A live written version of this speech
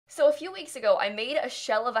So a few weeks ago, I made a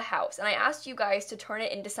shell of a house, and I asked you guys to turn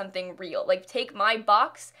it into something real. Like, take my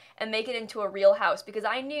box and make it into a real house, because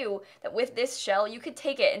I knew that with this shell, you could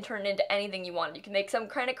take it and turn it into anything you wanted. You could make some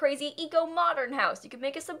kind of crazy eco-modern house. You could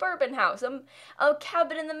make a suburban house, a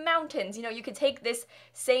cabin in the mountains. You know, you could take this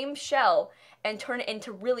same shell and turn it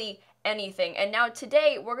into really anything. And now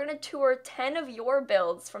today we're gonna tour 10 of your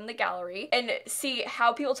builds from the gallery and see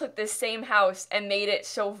how people took this same house and made it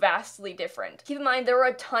so vastly different. Keep in mind there were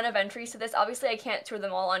a ton of entries to this. Obviously I can't tour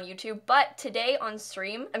them all on YouTube, but today on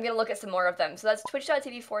stream I'm gonna look at some more of them. So that's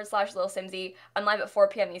twitch.tv/lilsimsie. I'm live at 4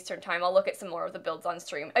 p.m. Eastern time. I'll look at some more of the builds on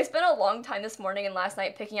stream. I spent a long time this morning and last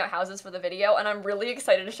night picking out houses for the video, and I'm really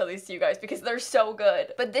excited to show these to you guys because they're so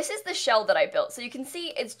good. But this is the shell that I built. So you can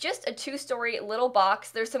see it's just a 2-story little box.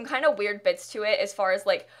 There's some kind of weird bits to it as far as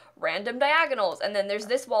like random diagonals, and then there's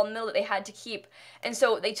this wall in the middle that they had to keep, and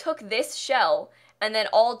so they took this shell and then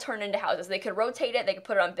all turned into houses. They could rotate it, they could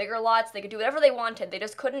put it on bigger lots, they could do whatever they wanted. They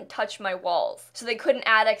just couldn't touch my walls. So they couldn't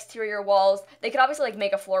add exterior walls. They could obviously like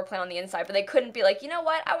make a floor plan on the inside, but they couldn't be like, you know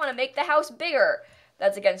what, I want to make the house bigger.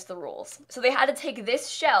 That's against the rules. So they had to take this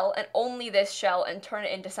shell and only this shell and turn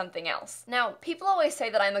it into something else. Now, people always say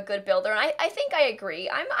that I'm a good builder, and I think I agree.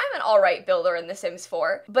 I'm an alright builder in The Sims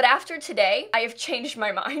 4. But after today, I have changed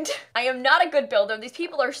my mind. I am not a good builder. These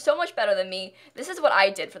people are so much better than me. This is what I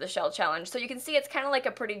did for the shell challenge. So you can see it's kind of like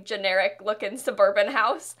a pretty generic looking suburban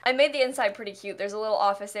house. I made the inside pretty cute. There's a little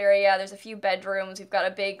office area. There's a few bedrooms. We've got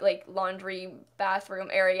a big like laundry bathroom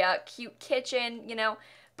area, cute kitchen, you know.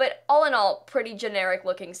 But all in all, pretty generic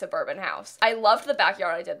looking suburban house. I loved the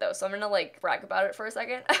backyard I did though, so I'm gonna like brag about it for a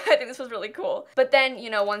second. I think this was really cool. But then, you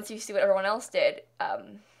know, once you see what everyone else did,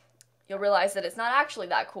 you'll realize that it's not actually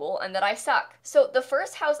that cool and that I suck. So the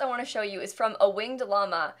first house I want to show you is from A Winged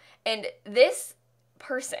Llama, and this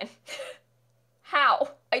person,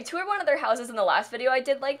 how? I toured one of their houses in the last video I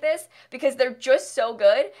did like this because they're just so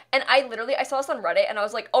good, and I saw this on Reddit and I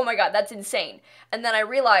was like, oh my god, that's insane. And then I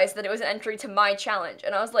realized that it was an entry to my challenge,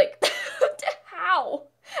 and I was like, how?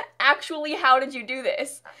 Actually, how did you do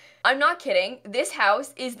this? I'm not kidding. This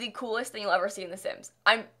house is the coolest thing you'll ever see in The Sims.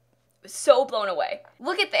 I'm so blown away.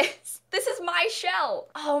 Look at this. This is my shell.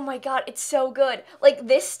 Oh my god, it's so good. Like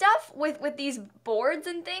this stuff with these boards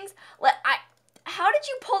and things, like how did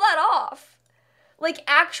you pull that off? Like,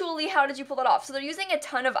 actually, how did you pull that off? So they're using a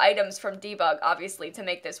ton of items from Debug, obviously, to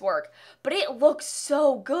make this work. But it looks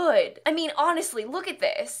so good. I mean, honestly, look at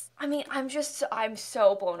this. I mean, I'm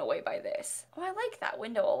so blown away by this. Oh, I like that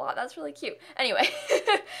window a lot. That's really cute. Anyway,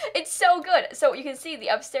 it's so good. So you can see the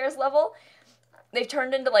upstairs level, they've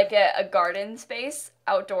turned into like a garden space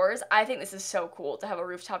outdoors. I think this is so cool to have a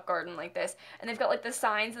rooftop garden like this. And they've got like the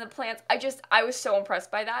signs and the plants. I was so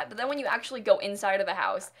impressed by that. But then when you actually go inside of the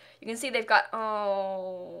house, you can see they've got,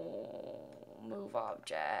 oh, move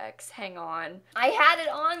objects, hang on. I had it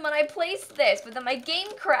on when I placed this, but then my game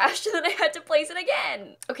crashed and then I had to place it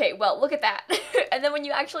again. Okay, well, look at that. And then when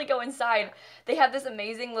you actually go inside, they have this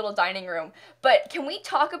amazing little dining room. But can we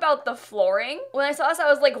talk about the flooring? When I saw this, I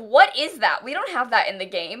was like, what is that? We don't have that in the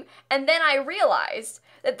game. And then I realized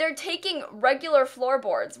that they're taking regular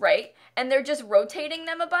floorboards, right? And they're just rotating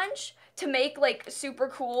them a bunch to make like super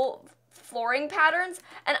cool flooring patterns,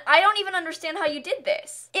 and I don't even understand how you did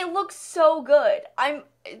this. It looks so good. I'm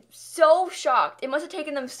so shocked. It must have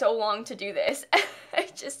taken them so long to do this.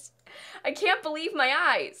 I can't believe my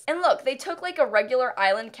eyes. And look, they took like a regular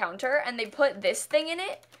island counter and they put this thing in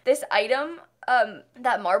it, this item,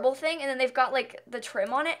 that marble thing, and then they've got like the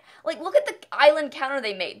trim on it. Like, look at the island counter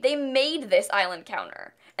they made. They made this island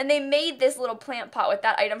counter. And they made this little plant pot with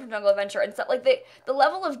that item from Jungle Adventure and stuff. Like, the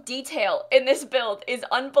level of detail in this build is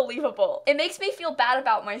unbelievable. It makes me feel bad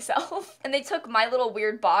about myself. And they took my little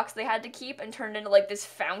weird box they had to keep and turned into like this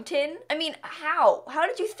fountain. I mean, how? How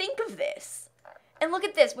did you think of this? And look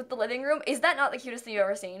at this with the living room. Is that not the cutest thing you've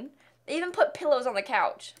ever seen? They even put pillows on the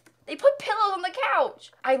couch. They put pillows on the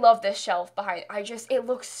couch. I love this shelf behind. It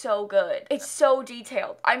looks so good. It's so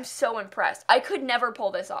detailed. I'm so impressed. I could never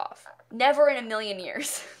pull this off. Never in a million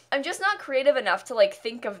years. I'm just not creative enough to like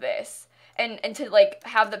think of this and to like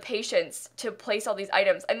have the patience to place all these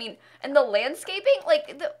items. I mean, and the landscaping, like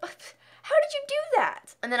how did you do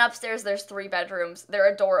that? And then upstairs there's 3 bedrooms.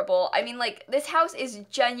 They're adorable. I mean, like, this house is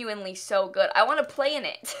genuinely so good. I want to play in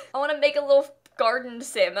it. I want to make a little garden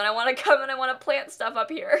sim, and I want to come and I want to plant stuff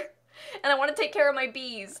up here. And I want to take care of my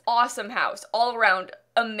bees. Awesome house. All around,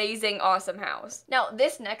 amazing, awesome house. Now,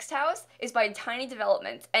 this next house is by Tiny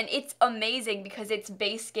Developments, and it's amazing because it's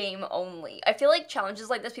base game only. I feel like challenges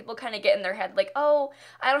like this, people kind of get in their head like, oh,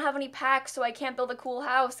 I don't have any packs, so I can't build a cool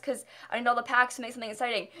house because I need all the packs to make something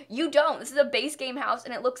exciting. You don't. This is a base game house,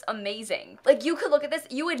 and it looks amazing. Like, you could look at this,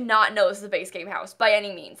 you would not know this is a base game house by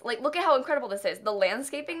any means. Like, look at how incredible this is. The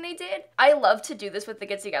landscaping they did. I love to do this with the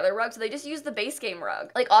Get Together rug, so they just use the base game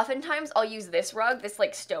rug. Like, oftentimes, I'll use this rug, this,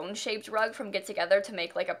 like, stone-shaped rug from Get Together to make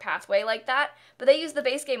like a pathway like that, but they use the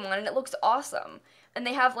base game one and it looks awesome. And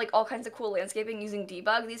they have like all kinds of cool landscaping using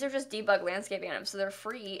debug. These are just debug landscaping items, so they're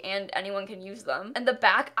free and anyone can use them. And the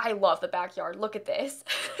back, I love the backyard. Look at this.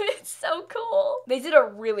 It's so cool. They did a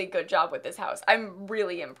really good job with this house. I'm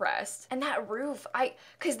really impressed. And that roof,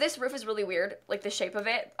 cause this roof is really weird, like the shape of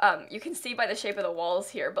it. You can see by the shape of the walls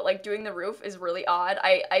here, but like doing the roof is really odd.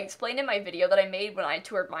 I explained in my video that I made when I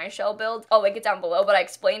toured my shell build. I'll link it down below, but I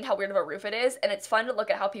explained how weird of a roof it is, and it's fun to look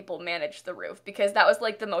at how people manage the roof because that was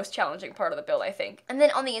like the most challenging part of the build, I think. And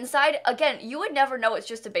then on the inside, again, you would never know it's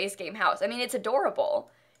just a base game house. I mean, it's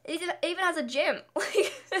adorable. It even has a gym.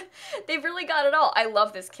 Like, they've really got it all. I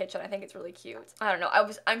love this kitchen. I think it's really cute. I don't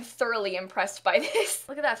know. I'm thoroughly impressed by this.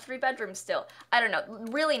 Look at that, 3 bedrooms still. I don't know.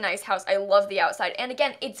 Really nice house. I love the outside. And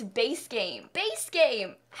again, it's base game. Base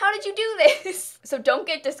game. How did you do this? So don't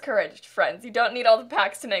get discouraged, friends. You don't need all the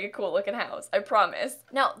packs to make a cool looking house. I promise.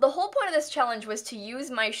 Now, the whole point of this challenge was to use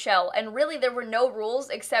my shell, and really there were no rules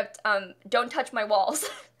except don't touch my walls.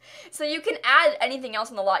 So you can add anything else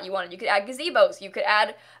on the lot you wanted. You could add gazebos. You could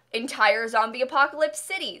add entire zombie apocalypse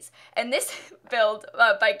cities. And this build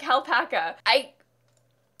by Calpaca, I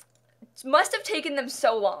must have taken them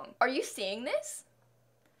so long. Are you seeing this?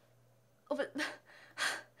 Oh, but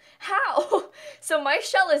how? So my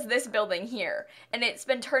shell is this building here, and it's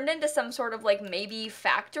been turned into some sort of like maybe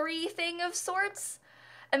factory thing of sorts.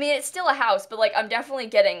 I mean, it's still a house, but like I'm definitely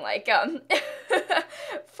getting like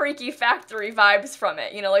freaky factory vibes from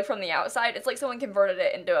it, you know, like from the outside. It's like someone converted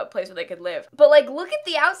it into a place where they could live. But like, look at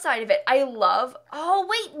the outside of it. I love, oh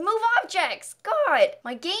wait, move objects. God,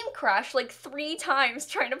 my game crashed like 3 times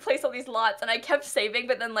trying to place all these lots, and I kept saving,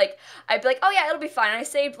 but then like, I'd be like, oh yeah, it'll be fine. I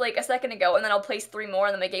saved like a second ago, and then I'll place 3 more,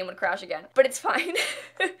 and then my game would crash again. But it's fine.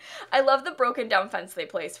 I love the broken down fence they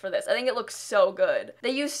placed for this. I think it looks so good.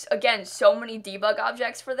 They use, again, so many debug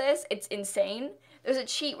objects for this. It's insane. There's a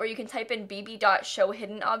cheat where you can type in bb.show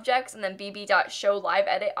hidden objects and then bb.show live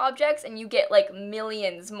edit objects, and you get like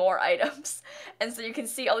millions more items. And so you can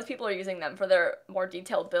see all these people are using them for their more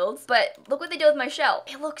detailed builds. But look what they did with my shell.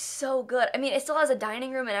 It looks so good. I mean, it still has a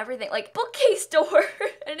dining room and everything, like bookcase door,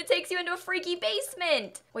 and it takes you into a freaky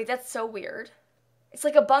basement. Wait, that's so weird. It's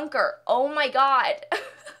like a bunker. Oh my god.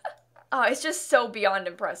 Oh, it's just so beyond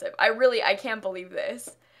impressive. I can't believe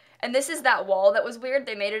this. And this is that wall that was weird.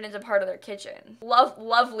 They made it into part of their kitchen.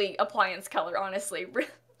 Lovely appliance color, honestly.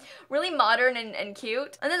 Really modern and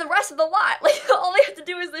cute. And then the rest of the lot, like all they have to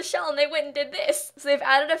do is the shell, and they went and did this. So they've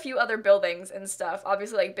added a few other buildings and stuff.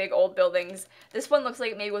 Obviously like big old buildings. This one looks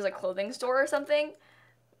like maybe it was a clothing store or something.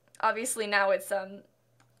 Obviously now it's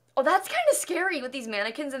oh, that's kind of scary with these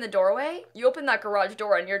mannequins in the doorway. You open that garage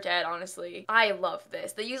door and you're dead, honestly. I love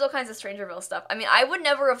this. They use all kinds of Strangerville stuff. I mean, I would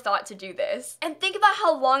never have thought to do this. And think about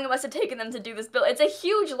how long it must have taken them to do this build. It's a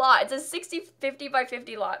huge lot. It's a 50 by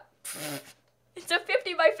 50 lot. It's a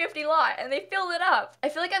 50 by 50 lot, and they filled it up. I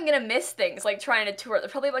feel like I'm gonna miss things, like trying to tour. There's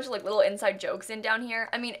probably a bunch of like little inside jokes in down here.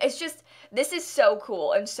 I mean, it's just, this is so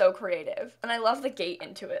cool and so creative. And I love the gate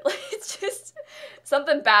into it. Like, it's just,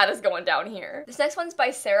 something bad is going down here. This next one's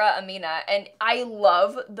by Sarah Amina, and I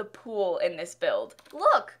love the pool in this build.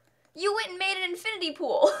 Look! You went and made an infinity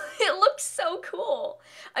pool. It looks so cool.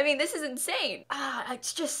 I mean, this is insane. Ah,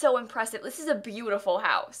 it's just so impressive. This is a beautiful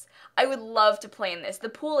house. I would love to play in this. The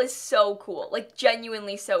pool is so cool, like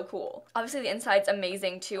genuinely so cool. Obviously the inside's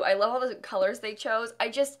amazing too. I love all the colors they chose.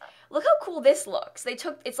 Look how cool this looks.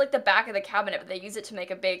 It's like the back of the cabinet, but they use it to make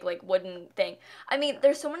a big like wooden thing. I mean,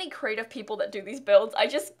 there's so many creative people that do these builds.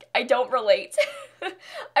 I don't relate.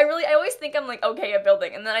 I always think I'm like okay at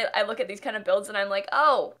building, and then I look at these kind of builds and I'm like,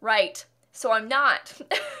 oh, right. So I'm not.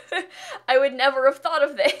 I would never have thought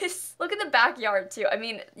of this. Look at the backyard too. I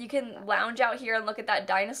mean, you can lounge out here and look at that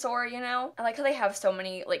dinosaur, you know? I like how they have so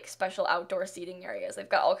many like special outdoor seating areas. They've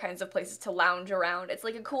got all kinds of places to lounge around. It's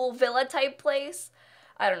like a cool villa type place.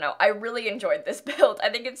 I don't know. I really enjoyed this build. I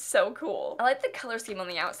think it's so cool. I like the color scheme on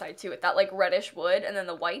the outside too, with that like reddish wood and then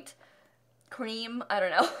the white cream. I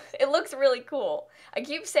don't know. It looks really cool. I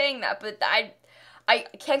keep saying that, but I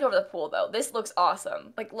can't go over the pool though. This looks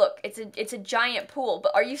awesome. Like, look, it's a giant pool,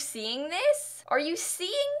 but are you seeing this? Are you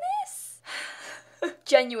seeing this?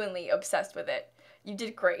 Genuinely obsessed with it. You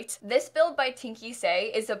did great. This build by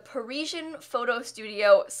lilsimsie is a Parisian photo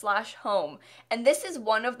studio / home, and this is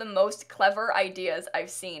one of the most clever ideas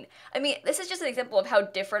I've seen. I mean, this is just an example of how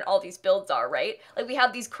different all these builds are, right? Like, we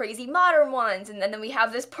have these crazy modern ones, and then we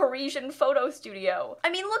have this Parisian photo studio.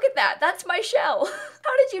 I mean, look at that. That's my shell.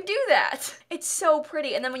 How did you do that? It's so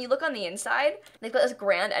pretty. And then when you look on the inside, they've got this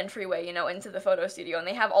grand entryway, you know, into the photo studio, and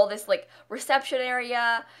they have all this, like, reception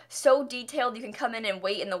area, so detailed. You can come in and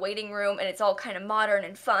wait in the waiting room, and it's all kind of modern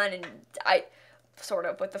and fun, and sort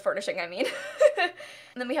of, with the furnishing, I mean.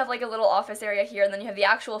 And then we have like a little office area here, and then you have the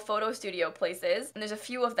actual photo studio places, and there's a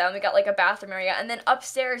few of them. We got like a bathroom area, and then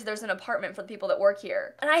upstairs there's an apartment for the people that work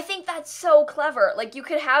here. And I think that's so clever. Like, you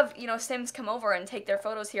could have, you know, Sims come over and take their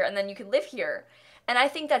photos here, and then you could live here. And I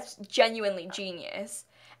think that's genuinely genius.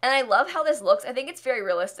 And I love how this looks. I think it's very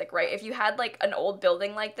realistic, right? If you had like an old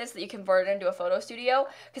building like this that you converted into a photo studio,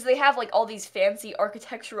 because they have like all these fancy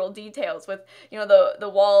architectural details with, you know, the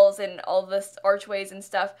walls and all this archways and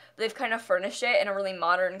stuff. They've kind of furnished it in a really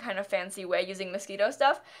modern kind of fancy way using mosquito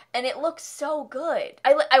stuff, and it looks so good.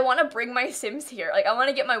 I want to bring my Sims here. Like, I want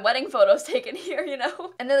to get my wedding photos taken here, you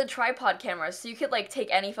know? And then the tripod cameras, so you could like take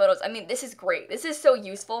any photos. I mean, this is great. This is so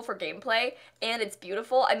useful for gameplay, and it's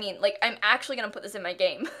beautiful. I mean, like, I'm actually gonna put this in my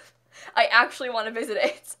game. I actually want to visit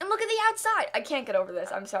it. And look at the outside. I can't get over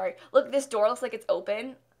this. I'm sorry. Look, this door looks like it's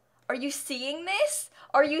open. Are you seeing this?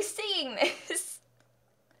 Are you seeing this?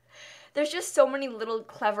 There's just so many little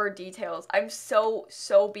clever details. I'm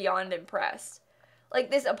so beyond impressed. Like,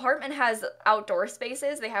 this apartment has outdoor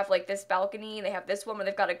spaces. They have like this balcony. They have this one where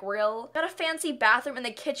they've got a grill. Got a fancy bathroom, and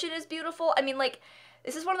the kitchen is beautiful. I mean, like,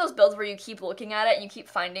 this is one of those builds where you keep looking at it and you keep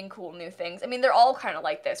finding cool new things. I mean, they're all kind of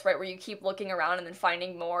like this, right? Where you keep looking around and then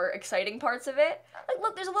finding more exciting parts of it. Like,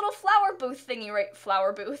 look, there's a little flower booth thingy, right?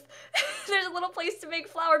 Flower booth. There's a little place to make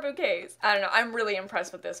flower bouquets. I don't know. I'm really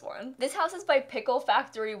impressed with this one. This house is by Pickle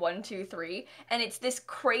Factory 123, and it's this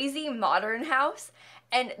crazy modern house.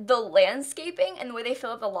 And the landscaping and the way they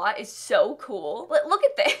fill up the lot is so cool. Look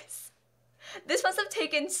at this. This must have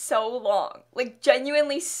taken so long, like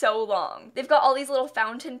genuinely so long. They've got all these little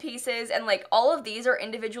fountain pieces, and like all of these are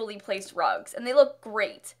individually placed rugs, and they look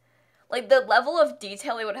great. Like, the level of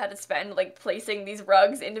detail they would have had to spend like placing these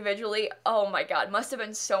rugs individually, oh my god, must have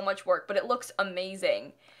been so much work, but it looks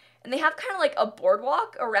amazing. And they have kind of like a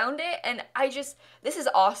boardwalk around it, and this is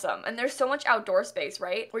awesome. And there's so much outdoor space,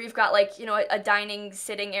 right? Where you've got like, you know, a dining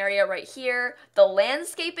sitting area right here. The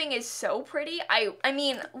landscaping is so pretty. I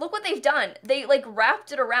mean, look what they've done. They like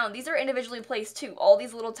wrapped it around. These are individually placed too. All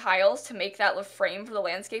these little tiles to make that frame for the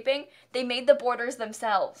landscaping. They made the borders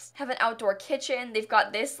themselves. Have an outdoor kitchen. They've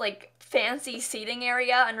got this like fancy seating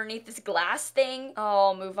area underneath this glass thing.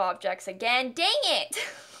 Oh, move objects again. Dang it!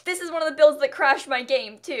 This is one of the builds that crashed my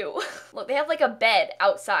game, too. Look, they have, like, a bed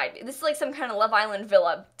outside. This is, like, some kind of Love Island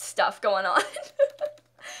villa stuff going on.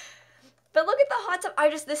 But look at the hot tub.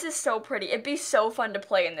 This is so pretty. It'd be so fun to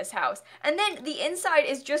play in this house. And then the inside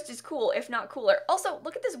is just as cool, if not cooler. Also,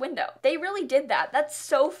 look at this window. They really did that. That's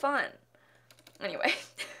so fun. Anyway,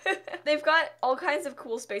 they've got all kinds of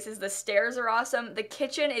cool spaces. The stairs are awesome. The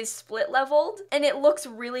kitchen is split leveled, and it looks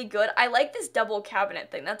really good. I like this double cabinet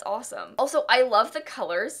thing. That's awesome. Also, I love the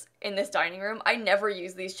colors in this dining room. I never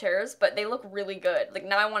use these chairs, but they look really good. Like,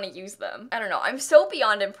 now I want to use them. I don't know. I'm so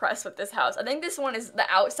beyond impressed with this house. I think this one the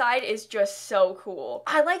outside is just so cool.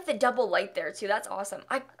 I like the double light there too. That's awesome.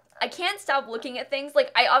 I can't stop looking at things.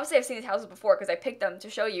 Like, obviously I've seen these houses before because I picked them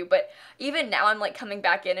to show you, but even now I'm like coming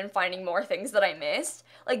back in and finding more things that I missed.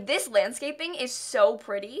 Like, this landscaping is so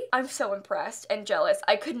pretty. I'm so impressed and jealous.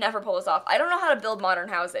 I could never pull this off. I don't know how to build modern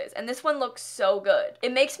houses, and this one looks so good.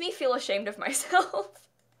 It makes me feel ashamed of myself.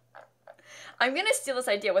 I'm gonna steal this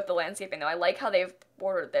idea with the landscaping though. I like how they've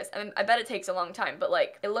bordered this. I mean, I bet it takes a long time, but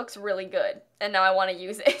like, it looks really good, and now I want to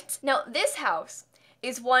use it. Now, this house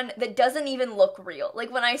is one that doesn't even look real.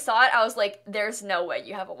 Like, when I saw it, I was like, there's no way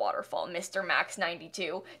you have a waterfall, Mr. Max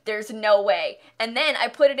 92. There's no way. And then I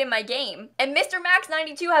put it in my game, and Mr. Max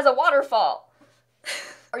 92 has a waterfall.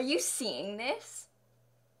 Are you seeing this?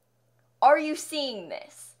 Are you seeing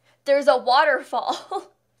this? There's a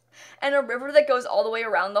waterfall and a river that goes all the way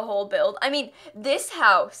around the whole build. I mean, this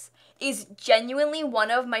house is genuinely one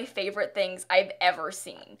of my favorite things I've ever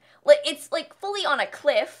seen. Like, it's like fully on a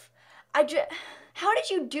cliff. How did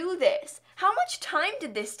you do this? How much time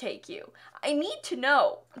did this take you? I need to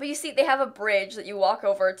know. But you see, they have a bridge that you walk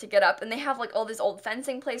over to get up, and they have like all this old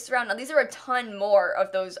fencing placed around. Now, these are a ton more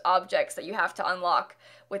of those objects that you have to unlock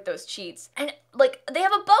with those cheats. And like, they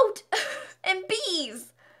have a boat and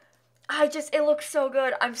bees. It looks so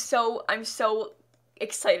good. I'm so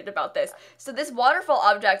excited about this. So this waterfall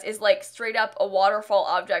object is like straight up a waterfall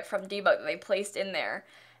object from Debug that they placed in there.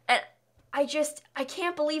 And I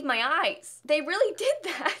can't believe my eyes. They really did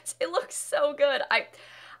that. It looks so good.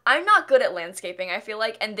 I'm not good at landscaping, I feel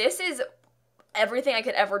like, and this is everything I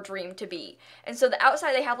could ever dream to be. And so the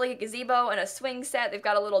outside, they have like a gazebo and a swing set. They've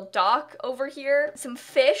got a little dock over here. Some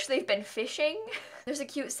fish. They've been fishing. There's a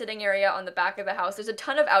cute sitting area on the back of the house. There's a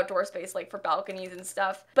ton of outdoor space, like for balconies and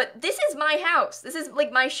stuff. But this is my house. This is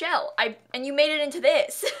like my shell. And you made it into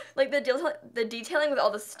this. Like the detailing with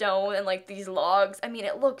all the stone and like these logs. I mean,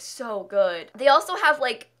 it looks so good. They also have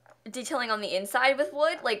like detailing on the inside with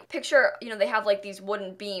wood. Like picture, you know, they have like these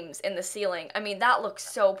wooden beams in the ceiling. I mean, that looks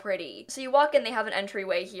so pretty. So you walk in, they have an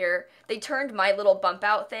entryway here. They turned my little bump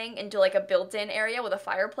out thing into like a built-in area with a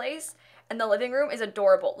fireplace. And the living room is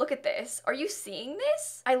adorable. Look at this. Are you seeing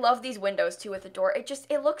this? I love these windows too with the door.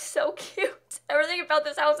 It looks so cute. Everything about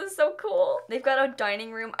this house is so cool. They've got a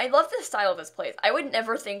dining room. I love the style of this place. I would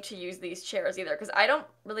never think to use these chairs either because I don't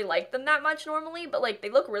really like them that much normally, but like they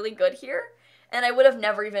look really good here. And I would have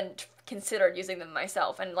never even considered using them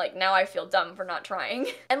myself. And like now I feel dumb for not trying.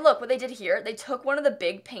 And look what they did here. They took one of the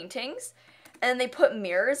big paintings and then they put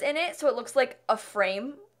mirrors in it so it looks like a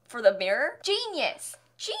frame for the mirror. Genius.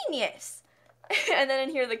 Genius. And then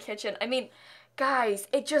in here, the kitchen. I mean, guys,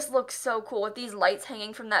 it just looks so cool with these lights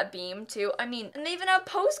hanging from that beam too. I mean, and they even have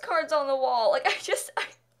postcards on the wall. Like,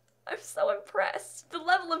 I'm so impressed. The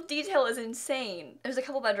level of detail is insane. There's a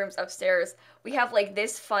couple bedrooms upstairs. We have like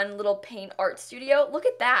this fun little paint art studio. Look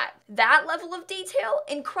at that. That level of detail,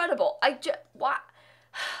 incredible. Wow.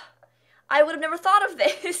 I would have never thought of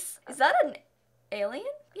this. Is that an alien?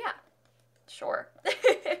 Yeah, sure.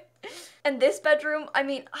 And this bedroom, I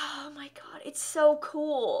mean, oh my god, it's so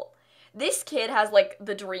cool. This kid has like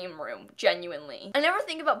the dream room, genuinely. I never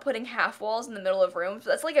think about putting half walls in the middle of rooms,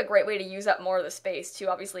 but that's like a great way to use up more of the space too,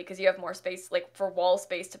 obviously, because you have more space like for wall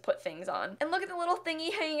space to put things on. And look at the little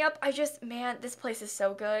thingy hanging up. Man, this place is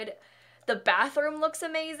so good. The bathroom looks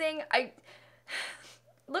amazing.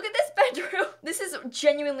 Look at this bedroom. This is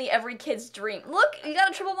genuinely every kid's dream. Look, you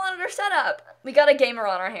got a triple monitor setup. We got a gamer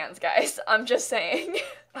on our hands, guys. I'm just saying.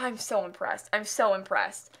 I'm so impressed. I'm so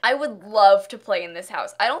impressed. I would love to play in this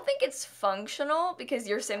house. I don't think it's functional because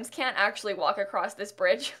your Sims can't actually walk across this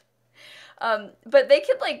bridge. But they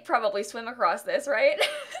could like probably swim across this, right?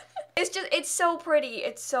 It's so pretty.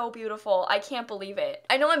 It's so beautiful. I can't believe it.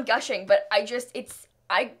 I know I'm gushing, but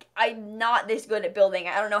I'm not this good at building.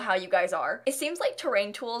 I don't know how you guys are. It seems like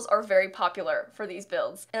terrain tools are very popular for these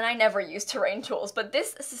builds, and I never use terrain tools, but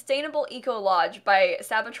this Sustainable Eco Lodge by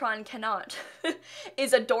Sabatron Cannot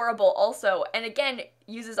is adorable also, and again,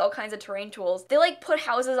 uses all kinds of terrain tools. They like put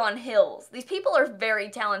houses on hills. These people are very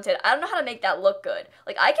talented. I don't know how to make that look good.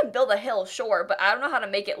 Like, I can build a hill, sure, but I don't know how to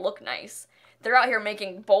make it look nice. They're out here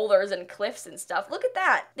making boulders and cliffs and stuff. Look at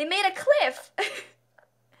that. They made a cliff.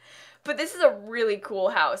 But this is a really cool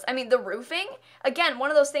house. I mean, the roofing, again, one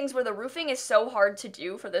of those things where the roofing is so hard to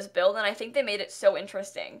do for this build, and I think they made it so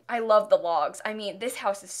interesting. I love the logs. I mean, this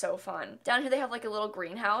house is so fun. Down here they have like a little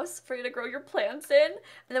greenhouse for you to grow your plants in.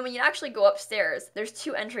 And then when you actually go upstairs, there's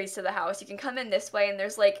 2 entries to the house. You can come in this way, and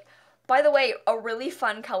there's like, by the way, a really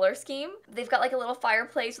fun color scheme. They've got like a little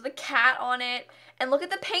fireplace with a cat on it. And look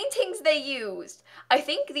at the paintings they used. I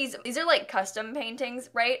think these are like custom paintings,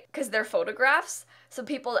 right? Because they're photographs. So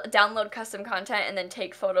people download custom content and then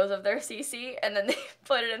take photos of their CC and then they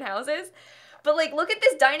put it in houses. But like, look at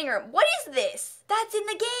this dining room. What is this? That's in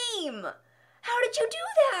the game. How did you do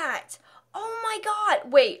that? Oh my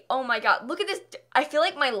god. Wait, oh my god. Look at this. I feel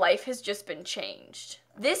like my life has just been changed.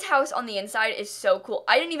 This house on the inside is so cool.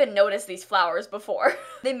 I didn't even notice these flowers before.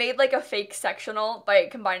 They made like a fake sectional by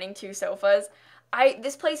combining 2 sofas.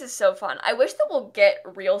 This place is so fun. I wish that we'll get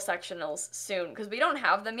real sectionals soon because we don't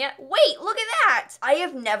have them yet. Wait, look at that! I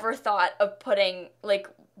have never thought of putting like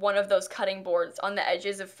one of those cutting boards on the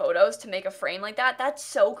edges of photos to make a frame like that. That's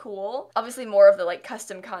so cool. Obviously more of the like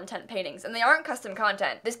custom content paintings, and they aren't custom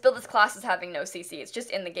content. This build this class is having no CC, it's just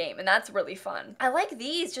in the game, and that's really fun. I like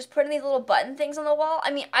these, just putting these little button things on the wall. I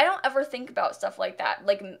mean, I don't ever think about stuff like that,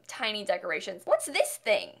 like tiny decorations. What's this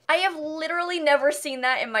thing? I have literally never seen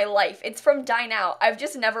that in my life. It's from Dine Out. I've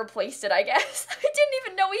just never placed it, I guess. I didn't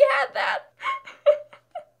even know we had that.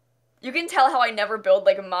 You can tell how I never build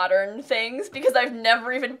like modern things because I've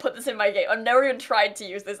never even put this in my game. I've never even tried to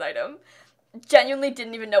use this item. Genuinely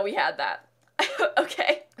didn't even know we had that.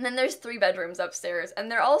 Okay. And then there's 3 bedrooms upstairs, and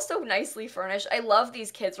they're all so nicely furnished. I love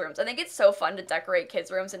these kids' rooms. I think it's so fun to decorate kids'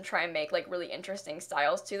 rooms and try and make like really interesting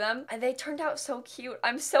styles to them. And they turned out so cute.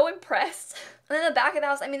 I'm so impressed. And then the back of the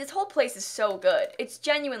house, I mean, this whole place is so good. It's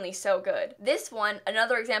genuinely so good. This one,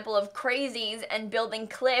 another example of crazies and building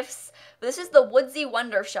cliffs. This is the Woodsy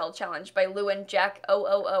Wonder Shell Challenge by Lou and Jack 000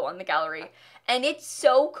 on the gallery. And it's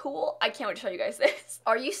so cool. I can't wait to show you guys this.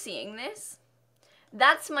 Are you seeing this?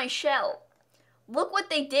 That's my shell. Look what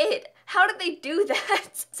they did. How did they do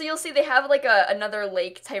that? So you'll see they have like another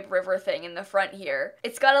lake type river thing in the front here.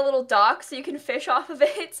 It's got a little dock so you can fish off of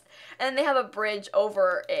it. And then they have a bridge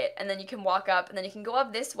over it. And then you can walk up and then you can go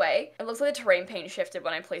up this way. It looks like the terrain paint shifted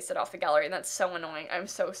when I placed it off the gallery and that's so annoying. I'm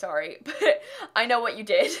so sorry. But I know what you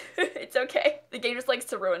did. It's okay. The game just likes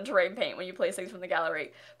to ruin terrain paint when you place things from the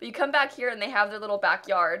gallery. But you come back here and they have their little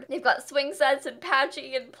backyard. They've got swing sets and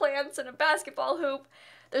patchy and plants and a basketball hoop.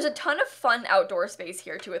 There's a ton of fun outdoor space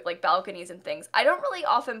here too with like balconies and things. I don't really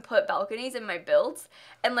often put balconies in my builds,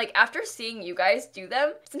 and like after seeing you guys do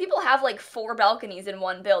them, some people have like 4 balconies in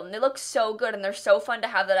one build and they look so good and they're so fun to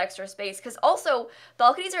have that extra space, because also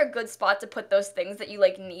balconies are a good spot to put those things that you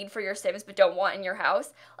like need for your Sims but don't want in your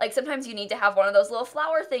house. Like sometimes you need to have one of those little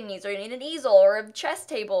flower thingies, or you need an easel or a chess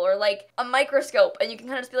table or like a microscope, and you can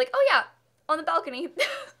kind of just be like, oh yeah, on the balcony.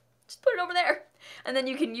 Just put it over there. And then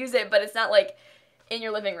you can use it, but it's not like in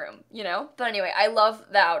your living room, you know? But anyway, I love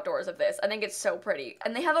the outdoors of this. I think it's so pretty.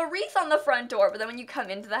 And they have a wreath on the front door, but then when you come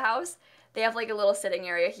into the house, they have like a little sitting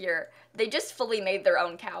area here. They just fully made their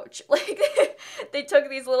own couch. Like, they took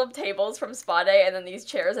these little tables from Spa Day and then these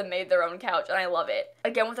chairs and made their own couch, and I love it.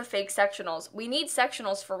 Again, with the fake sectionals. We need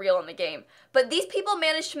sectionals for real in the game. But these people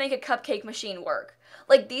managed to make a cupcake machine work.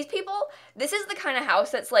 Like, these people, this is the kind of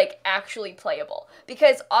house that's, like, actually playable.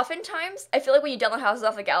 Because oftentimes, I feel like when you download houses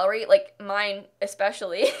off the gallery, like, mine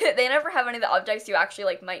especially, they never have any of the objects you actually,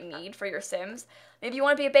 like, might need for your Sims. Maybe you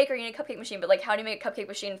want to be a baker, you need a cupcake machine, but, like, how do you make a cupcake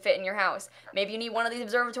machine fit in your house? Maybe you need one of these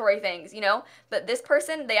observatory things, you know? But this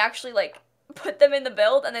person, they actually, like, put them in the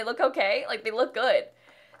build, and they look okay. Like, they look good.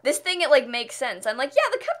 This thing, it, like, makes sense. I'm like, yeah,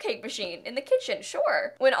 the cupcake machine in the kitchen,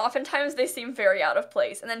 sure. When oftentimes they seem very out of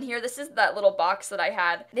place. And then here, this is that little box that I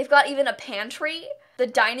had. They've got even a pantry. The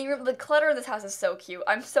dining room, the clutter in this house is so cute.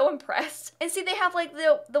 I'm so impressed. And see, they have, like,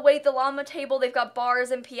 the llama table. They've got bars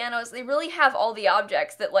and pianos. They really have all the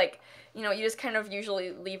objects that, like, you know, you just kind of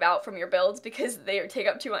usually leave out from your builds because they take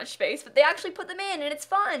up too much space, but they actually put them in and it's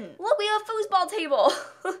fun. Look, we have a foosball table.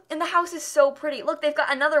 And the house is so pretty. Look, they've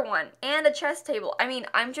got another one and a chess table. I mean,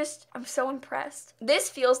 I'm so impressed. This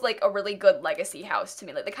feels like a really good legacy house to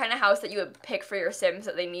me, like the kind of house that you would pick for your Sims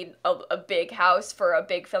that they need a big house for a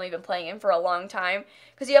big family you've been playing in for a long time,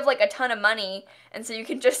 because you have like a ton of money and so you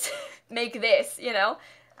can just make this, you know?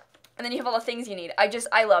 And then you have all the things you need.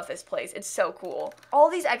 I love this place. It's so cool. All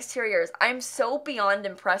these exteriors, I'm so beyond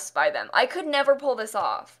impressed by them. I could never pull this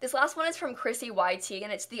off. This last one is from Chrissy YT,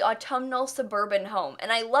 and it's the Autumnal Suburban Home.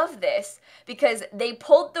 And I love this because they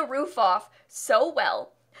pulled the roof off so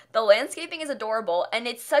well. The landscaping is adorable, and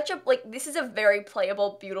it's such a, like, this is a very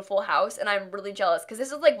playable, beautiful house, and I'm really jealous, because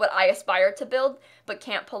this is, like, what I aspire to build, but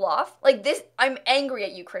can't pull off. Like, this, I'm angry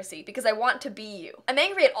at you, Chrissy, because I want to be you. I'm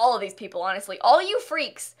angry at all of these people, honestly. All you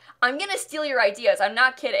freaks. I'm gonna steal your ideas. I'm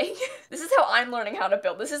not kidding. This is how I'm learning how to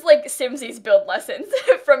build. This is, like, Simsie's build lessons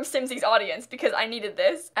from Simsie's audience, because I needed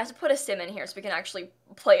this. I have to put a sim in here so we can actually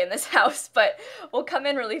play in this house, but we'll come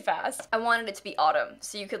in really fast. I wanted it to be autumn,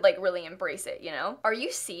 so you could, like, really embrace it, you know? Are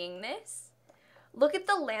you seeing this? Look at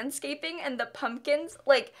the landscaping and the pumpkins.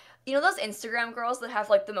 Like, you know those Instagram girls that have,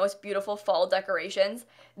 like, the most beautiful fall decorations?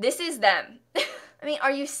 This is them. I mean,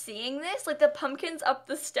 are you seeing this? Like, the pumpkins up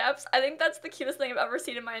the steps. I think that's the cutest thing I've ever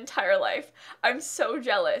seen in my entire life. I'm so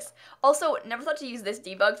jealous. Also, never thought to use this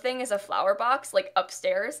debug thing as a flower box, like,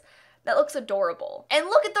 upstairs. That looks adorable. And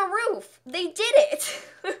look at the roof! They did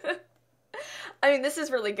it! I mean, this is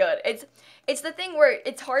really good. It's the thing where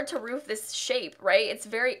it's hard to roof this shape, right? It's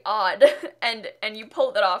very odd, and you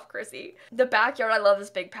pulled it off, Chrissy. The backyard, I love this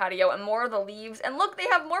big patio, and more of the leaves. And look, they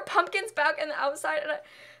have more pumpkins back in the outside. And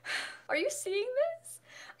are you seeing this?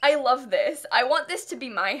 I love this. I want this to be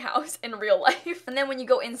my house in real life. And then when you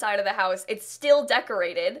go inside of the house, it's still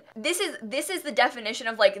decorated. This is the definition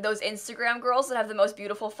of, like, those Instagram girls that have the most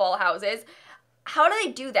beautiful fall houses. How do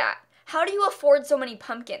they do that? How do you afford so many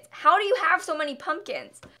pumpkins? How do you have so many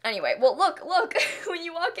pumpkins? Anyway, well, look, when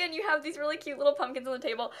you walk in, you have these really cute little pumpkins on the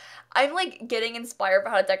table. I'm like getting inspired for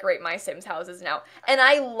how to decorate my Sims houses now. And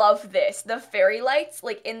I love this, the fairy lights,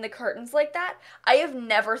 like in the curtains like that. I have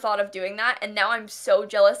never thought of doing that, and now I'm so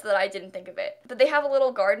jealous that I didn't think of it. But they have a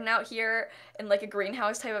little garden out here in like a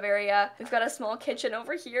greenhouse type of area. We've got a small kitchen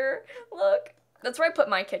over here. Look, that's where I put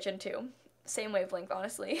my kitchen too. Same wavelength,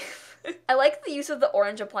 honestly. I like the use of the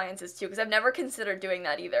orange appliances too, because I've never considered doing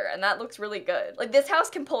that either, and that looks really good. Like, this house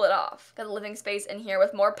can pull it off. Got a living space in here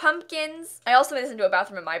with more pumpkins. I also made this into a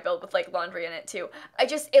bathroom in my build with like laundry in it too.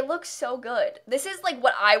 It looks so good. This is like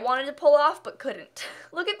what I wanted to pull off, but couldn't.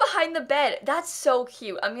 Look at behind the bed. That's so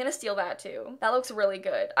cute. I'm gonna steal that too. That looks really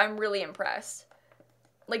good. I'm really impressed.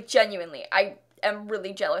 Like, genuinely, I am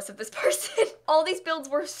really jealous of this person. All these builds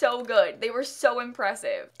were so good. They were so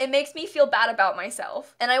impressive. It makes me feel bad about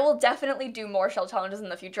myself. And I will definitely do more shell challenges in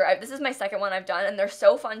the future. This is my second one I've done, and they're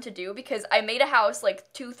so fun to do because I made a house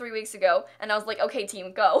like 2-3 weeks ago, and I was like, okay,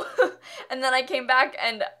 team, go. And then I came back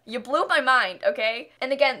and you blew my mind, okay?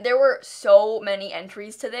 And again, there were so many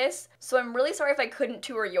entries to this, so I'm really sorry if I couldn't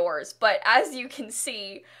tour yours, but as you can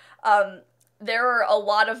see, there are a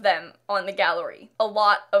lot of them on the gallery. A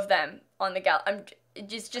lot of them on the gallery.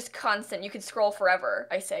 Just constant. You could scroll forever,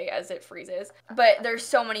 I say, as it freezes. But there's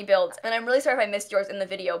so many builds, and I'm really sorry if I missed yours in the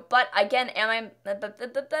video. But again, I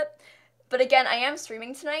am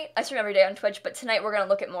streaming tonight. I stream every day on Twitch, but tonight we're gonna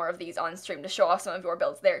look at more of these on stream to show off some of your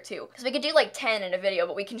builds there too. Because we could do like 10 in a video,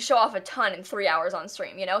 but we can show off a ton in 3 hours on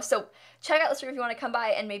stream, you know? So check out the stream if you want to come by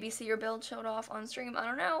and maybe see your build showed off on stream. I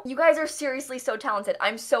don't know. You guys are seriously so talented.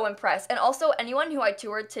 I'm so impressed. And also, anyone who I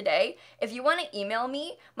toured today, if you want to email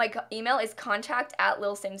me, my email is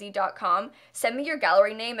contact@lilsimsie.com. Send me your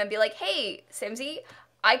gallery name and be like, hey, Simsie,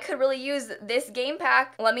 I could really use this game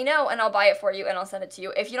pack. Let me know and I'll buy it for you and I'll send it to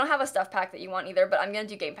you. If you don't have a stuff pack that you want either, but I'm gonna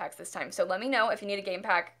do game packs this time. So let me know if you need a game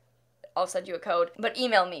pack. I'll send you a code, but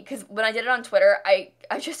email me, because when I did it on Twitter, I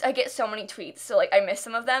get so many tweets, so like I miss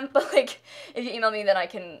some of them, but like if you email me, then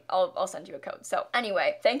I'll send you a code. So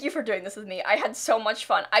anyway, thank you for doing this with me. I had so much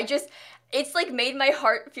fun. It's like made my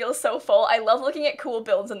heart feel so full. I love looking at cool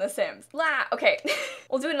builds in The Sims. Okay,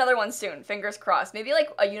 we'll do another one soon, fingers crossed. Maybe like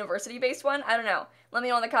a university-based one, I don't know. Let me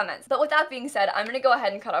know in the comments. But with that being said, I'm gonna go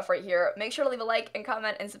ahead and cut off right here. Make sure to leave a like and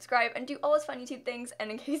comment and subscribe and do all those fun YouTube things. And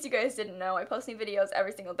in case you guys didn't know, I post new videos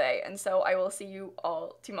every single day, and so I will see you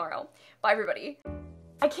all tomorrow. Bye, everybody.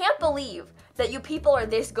 I can't believe that you people are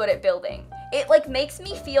this good at building. It like makes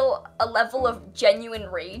me feel a level of genuine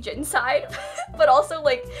rage inside, but also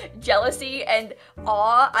like jealousy and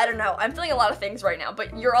awe. I don't know. I'm feeling a lot of things right now,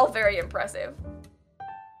 but you're all very impressive.